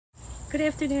Good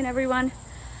afternoon, everyone.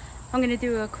 I'm going to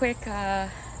do a quick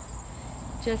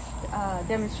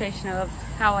demonstration of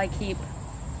how I keep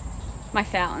my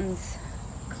fountains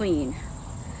clean.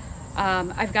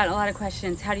 I've gotten a lot of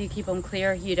questions. How do you keep them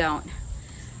clear? You don't.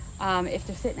 If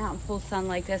they're sitting out in full sun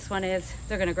like this one is,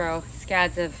 they're going to grow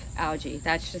scads of algae.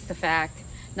 That's just a fact.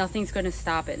 Nothing's going to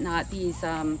stop it. Not these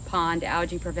pond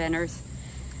algae preventers.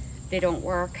 They don't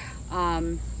work.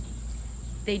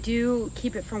 They do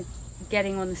keep it from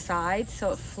getting on the sides, so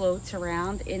it floats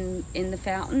around in the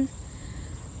fountain,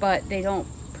 but they don't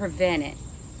prevent it.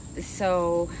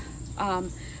 So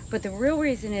but the real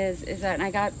reason is that, and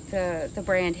I got the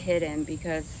brand hidden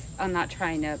because I'm not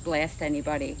trying to blast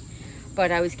anybody,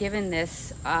 but I was given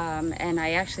this and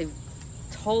I actually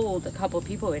told a couple of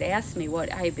people who had asked me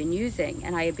what I had been using,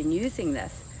 and I had been using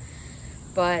this.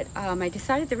 But I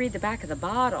decided to read the back of the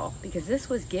bottle because this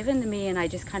was given to me, and I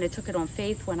just kind of took it on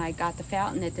faith when I got the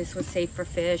fountain that this was safe for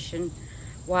fish and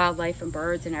wildlife and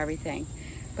birds and everything.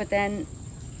 But then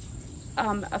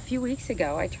a few weeks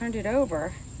ago, I turned it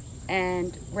over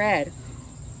and read,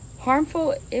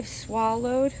 harmful if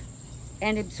swallowed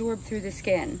and absorbed through the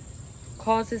skin,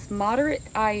 causes moderate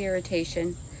eye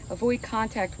irritation, avoid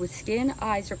contact with skin,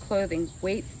 eyes, or clothing,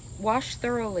 wash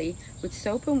thoroughly with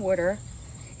soap and water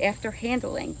after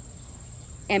handling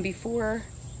and before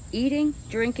eating,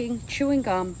 drinking, chewing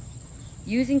gum,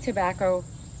 using tobacco,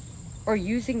 or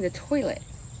using the toilet.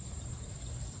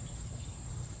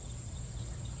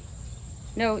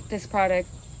 Note, this product,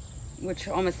 which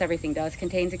almost everything does,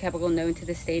 contains a chemical known to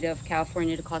the state of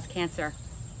California to cause cancer.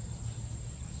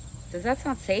 Does that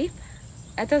sound safe?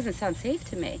 That doesn't sound safe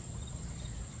to me.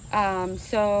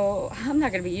 So I'm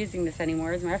not going to be using this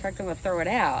anymore. As a matter of fact, I'm going to throw it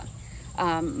out.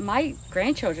 My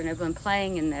grandchildren have been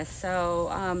playing in this,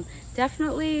 so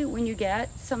definitely when you get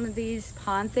some of these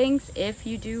pond things, if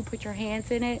you do put your hands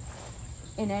in it,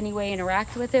 in any way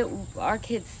interact with it, our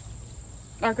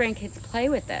grandkids play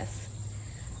with this.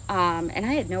 And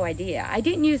I had no idea. I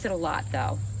didn't use it a lot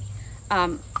though.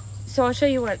 So I'll show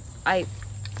you what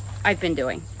I've been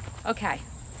doing. Okay,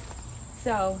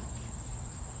 so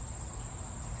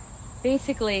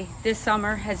basically this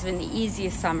summer has been the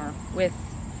easiest summer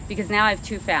because now I have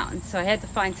two fountains, so I had to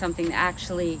find something that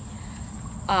actually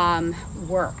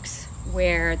works,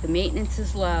 where the maintenance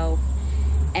is low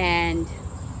and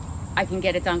I can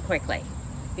get it done quickly,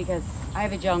 because I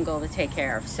have a jungle to take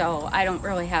care of, so I don't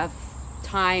really have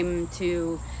time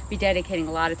to be dedicating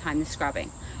a lot of time to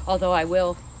scrubbing. Although I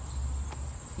will,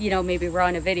 maybe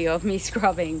run a video of me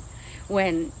scrubbing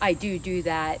when I do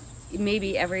that.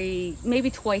 Maybe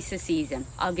twice a season,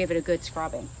 I'll give it a good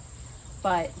scrubbing.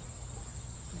 But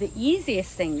the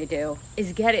easiest thing to do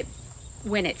is get it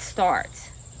when it starts.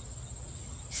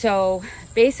 So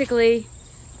basically,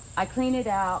 I clean it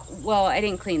out. Well, I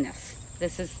didn't clean this.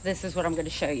 This is what I'm going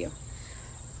to show you.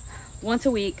 Once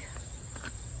a week,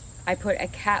 I put a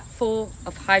cap full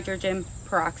of hydrogen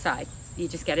peroxide. You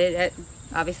just get it at,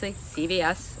 obviously,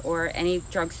 CVS or any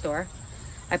drugstore.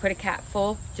 I put a cap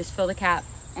full, just fill the cap,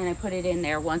 and I put it in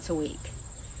there once a week.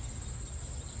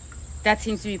 That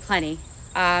seems to be plenty.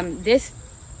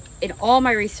 In all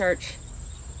my research,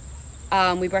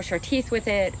 we brush our teeth with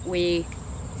it.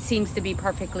 Seems to be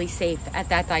perfectly safe at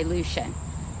that dilution.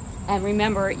 And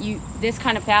remember, this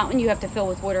kind of fountain you have to fill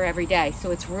with water every day,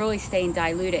 so it's really staying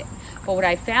diluted. But what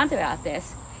I found about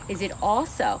this is it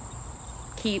also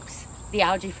keeps the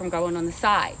algae from growing on the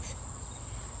sides.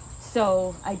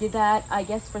 So I did that, I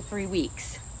guess, for 3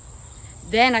 weeks.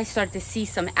 Then I started to see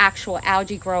some actual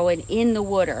algae growing in the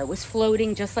water. It was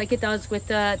floating just like it does with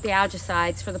the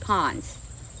algicides for the ponds.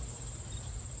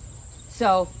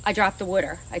 So I dropped the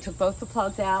water. I took both the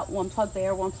plugs out, one plug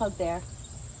there, one plug there.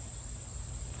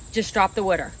 Just dropped the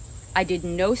water. I did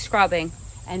no scrubbing.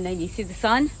 And then you see the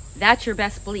sun? That's your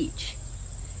best bleach.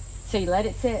 So you let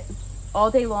it sit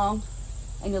all day long,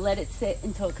 and you let it sit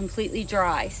until it completely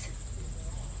dries.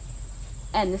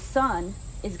 And the sun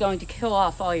is going to kill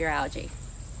off all your algae.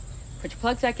 Put your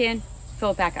plugs back in,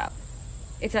 fill it back up.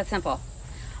 It's that simple.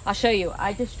 I'll show you.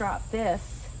 I just dropped the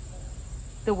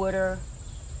water,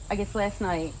 I guess last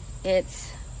night.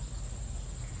 It's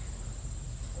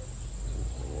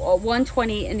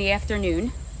 1:20 in the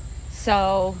afternoon.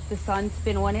 So the sun's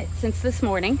been on it since this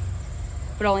morning,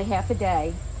 but only half a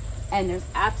day. And there's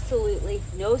absolutely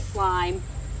no slime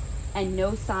and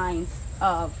no signs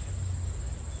of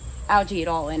algae at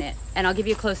all in it. And I'll give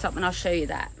you a close-up and I'll show you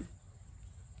that.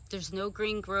 There's no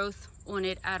green growth on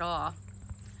it at all.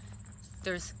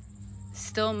 There's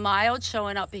still mild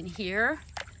showing up in here,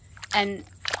 and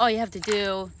all you have to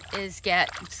do is get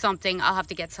something. I'll have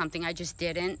to get something, I just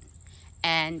didn't,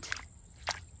 and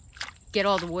get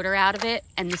all the water out of it,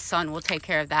 and the sun will take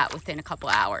care of that within a couple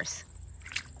hours.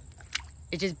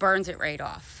 It just burns it right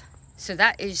off. So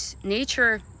that is,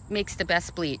 nature makes the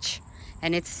best bleach,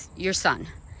 and it's your sun.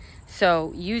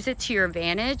 So use it to your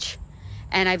advantage,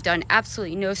 and I've done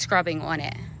absolutely no scrubbing on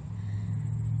it.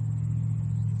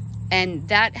 And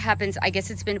that happens, I guess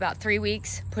it's been about 3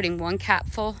 weeks, putting 1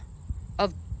 capful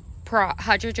of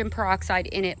hydrogen peroxide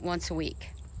in it once a week.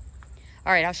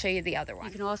 All right, I'll show you the other one.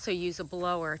 You can also use a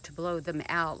blower to blow them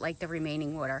out, like the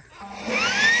remaining water.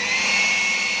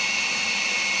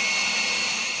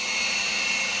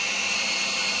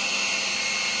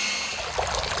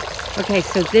 Okay,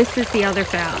 so this is the other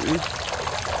fountain.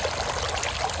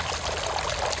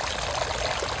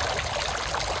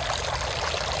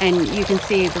 And you can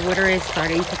see the water is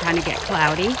starting to kind of get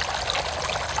cloudy.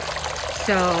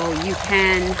 So you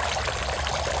can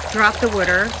drop the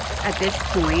water at this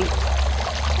point.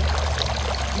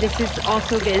 This has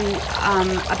also been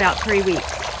about 3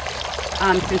 weeks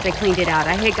since I cleaned it out.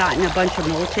 I had gotten a bunch of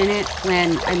mulch in it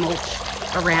when I mulched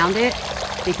around it,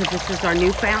 because this is our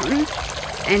new fountain.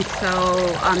 And so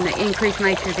the increased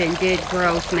nitrogen did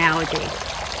grow some algae.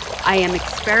 I am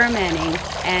experimenting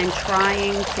and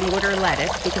trying some water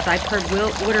lettuce, because I've heard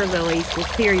water lilies will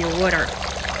clear your water.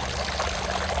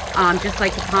 Just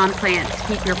like the pond plants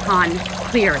keep your pond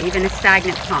clear, even a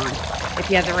stagnant pond. If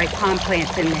you have the right pond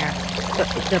plants in there,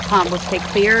 the pond will stay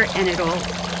clear, and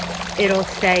it'll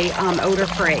stay odor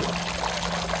free.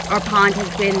 Our pond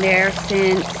has been there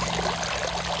since,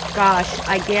 gosh,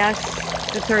 I guess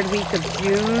the 3rd week of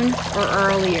June or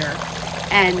earlier,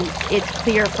 and it's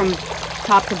clear from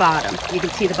top to bottom. You can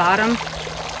see the bottom.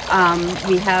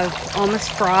 We have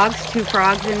almost frogs, 2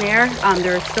 frogs in there.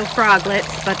 There are still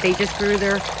froglets, but they just grew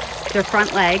their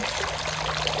front legs.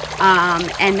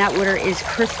 And that water is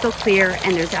crystal clear,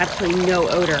 and there's absolutely no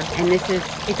odor. And it's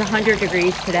 100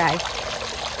 degrees today.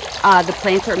 The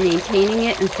plants are maintaining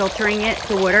it and filtering it,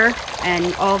 the water,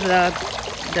 and all the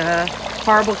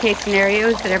horrible case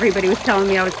scenarios that everybody was telling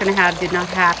me I was going to have did not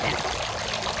happen.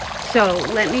 So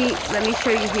let me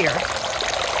show you here.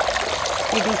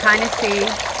 You can kind of see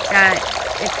that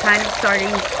it's kind of starting,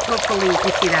 hopefully you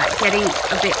can see that, getting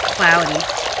a bit cloudy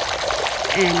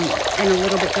and a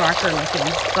little bit darker looking.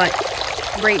 But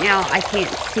right now I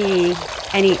can't see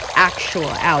any actual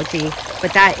algae,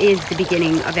 but that is the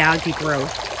beginning of algae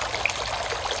growth.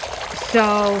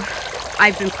 So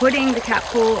I've been putting the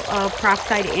capful of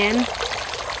peroxide in.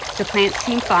 The plants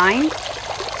seem fine.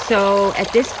 So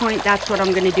at this point, that's what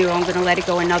I'm going to do. I'm going to let it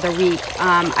go another week.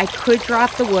 I could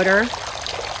drop the water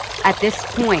at this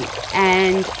point,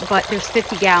 but there's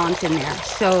 50 gallons in there.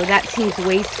 So that seems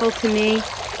wasteful to me.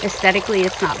 Aesthetically,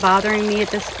 it's not bothering me at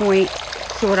this point.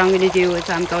 So what I'm going to do is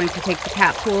I'm going to take the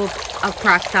capful of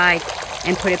peroxide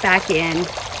and put it back in.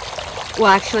 Well,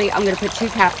 actually, I'm going to put 2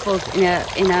 capfuls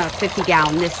in a 50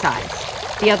 gallon this size.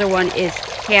 The other one is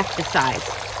half the size.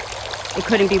 It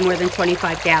couldn't be more than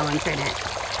 25 gallons in it.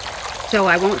 So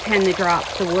I won't tend to drop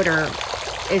the water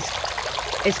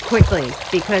as quickly,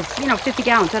 because, 50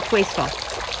 gallons, that's wasteful.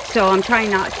 So I'm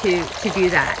trying not to do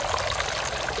that.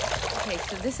 Okay,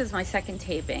 so this is my second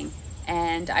taping,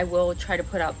 and I will try to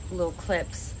put up little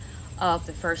clips of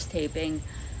the first taping.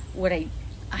 What I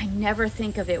never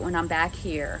think of it when I'm back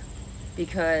here,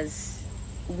 because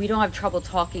we don't have trouble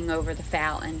talking over the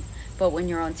fountain, but when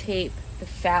you're on tape, the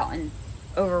fountain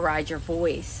overrides your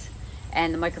voice,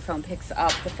 and the microphone picks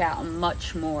up the fountain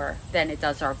much more than it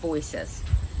does our voices.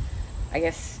 I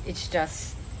guess it's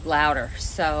just louder.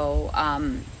 So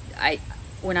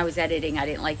when I was editing, I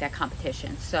didn't like that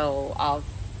competition, so I'll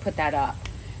put that up.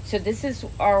 So this is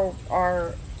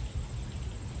our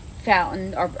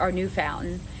fountain, our new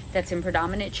fountain that's in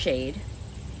predominant shade,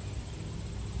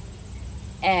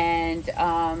 and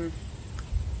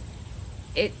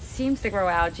it seems to grow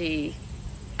algae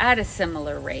at a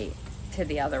similar rate to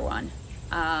the other one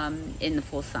in the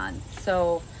full sun.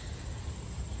 So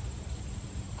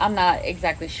I'm not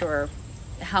exactly sure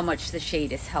how much the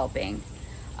shade is helping.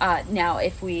 Now,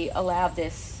 if we got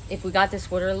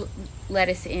this water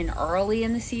lettuce in early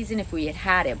in the season, if we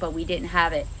had it, but we didn't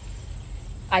have it,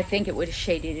 I think it would have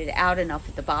shaded it out enough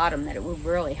at the bottom that it would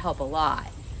really help a lot.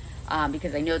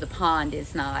 Because I know the pond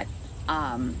is not,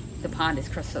 the pond is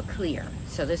crystal clear.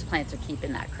 So those plants are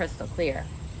keeping that crystal clear.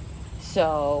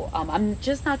 So I'm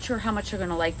just not sure how much they're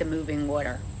gonna like the moving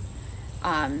water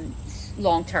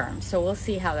long term. So we'll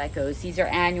see how that goes. These are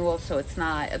annual, so it's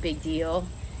not a big deal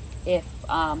if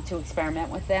to experiment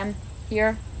with them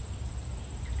here.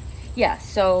 Yeah,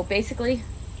 so basically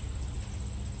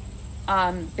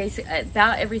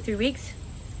about every 3 weeks,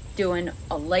 doing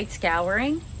a light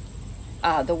scouring.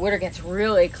 The water gets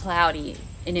really cloudy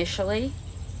initially,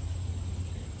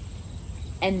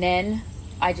 and then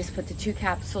I just put the 2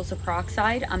 capsules of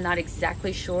peroxide. I'm not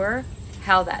exactly sure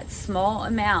how that small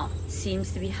amount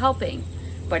seems to be helping,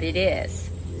 but it is.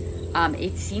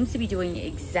 It seems to be doing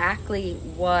exactly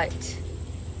what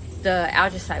the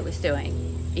algicide was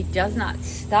doing. It does not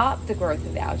stop the growth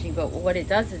of algae, but what it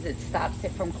does is it stops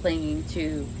it from clinging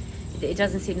to, it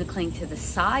doesn't seem to cling to the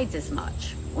sides as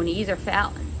much when you use our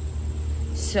fountain.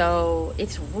 So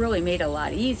it's really made it a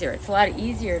lot easier. It's a lot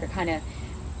easier to kind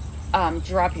of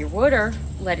drop your water,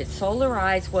 let it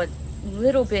solarize what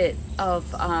little bit of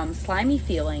slimy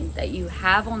feeling that you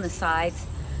have on the sides.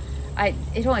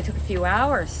 It only took a few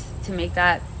hours to make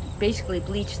that, basically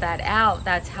bleach that out.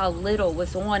 That's how little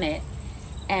was on it.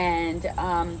 And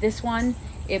this one,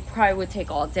 it probably would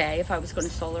take all day if I was going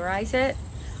to solarize it,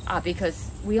 because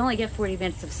we only get 40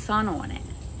 minutes of sun on it.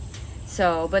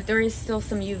 So, but there is still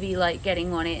some UV light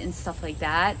getting on it and stuff like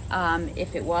that.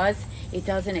 If it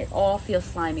doesn't at all feel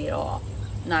slimy at all.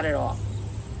 Not at all.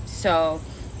 So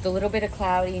the little bit of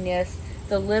cloudiness,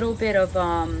 the little bit of,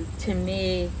 to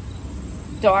me,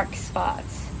 dark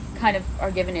spots kind of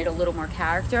are giving it a little more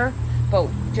character. But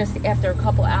just after a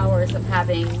couple hours of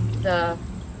having the,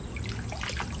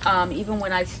 even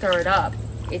when I stir it up,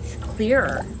 it's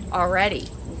clearer already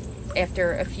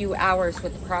after a few hours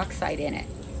with the peroxide in it.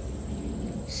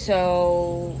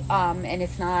 So, and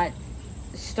it's not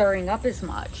stirring up as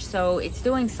much. So it's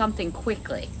doing something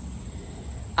quickly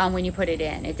when you put it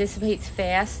in. It dissipates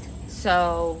fast,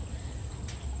 so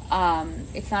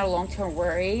it's not a long-term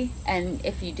worry. And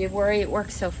if you did worry, it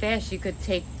works so fast, you could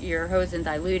take your hose and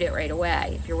dilute it right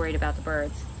away if you're worried about the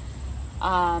birds.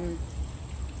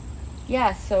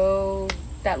 Yeah, so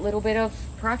that little bit of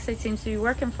peroxide seems to be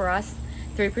working for us.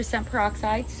 3%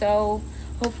 peroxide. So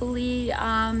hopefully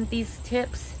these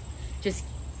tips, just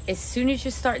as soon as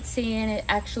you start seeing it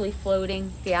actually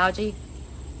floating, the algae,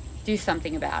 do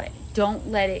something about it. Don't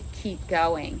let it keep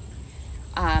going.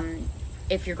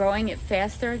 If you're growing it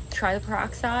faster, try the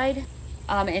peroxide.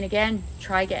 And again,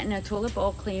 try getting a toilet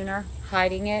bowl cleaner,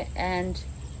 hiding it, and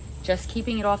just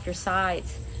keeping it off your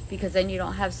sides, because then you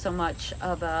don't have so much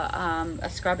of a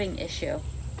scrubbing issue.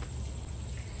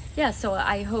 Yeah, so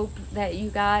I hope that you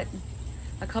got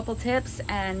a couple tips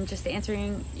and just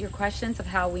answering your questions of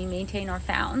how we maintain our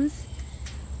fountains.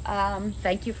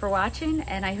 Thank you for watching,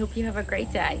 and I hope you have a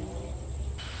great day.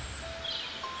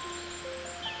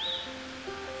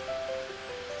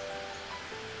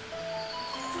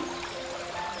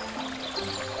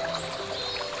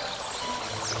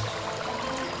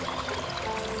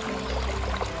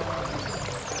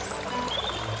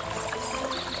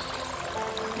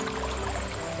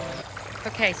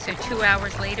 Okay, so 2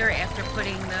 hours later after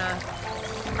putting the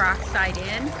peroxide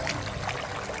in,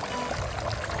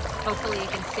 hopefully you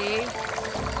can see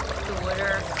the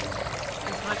water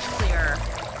is much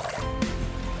clearer.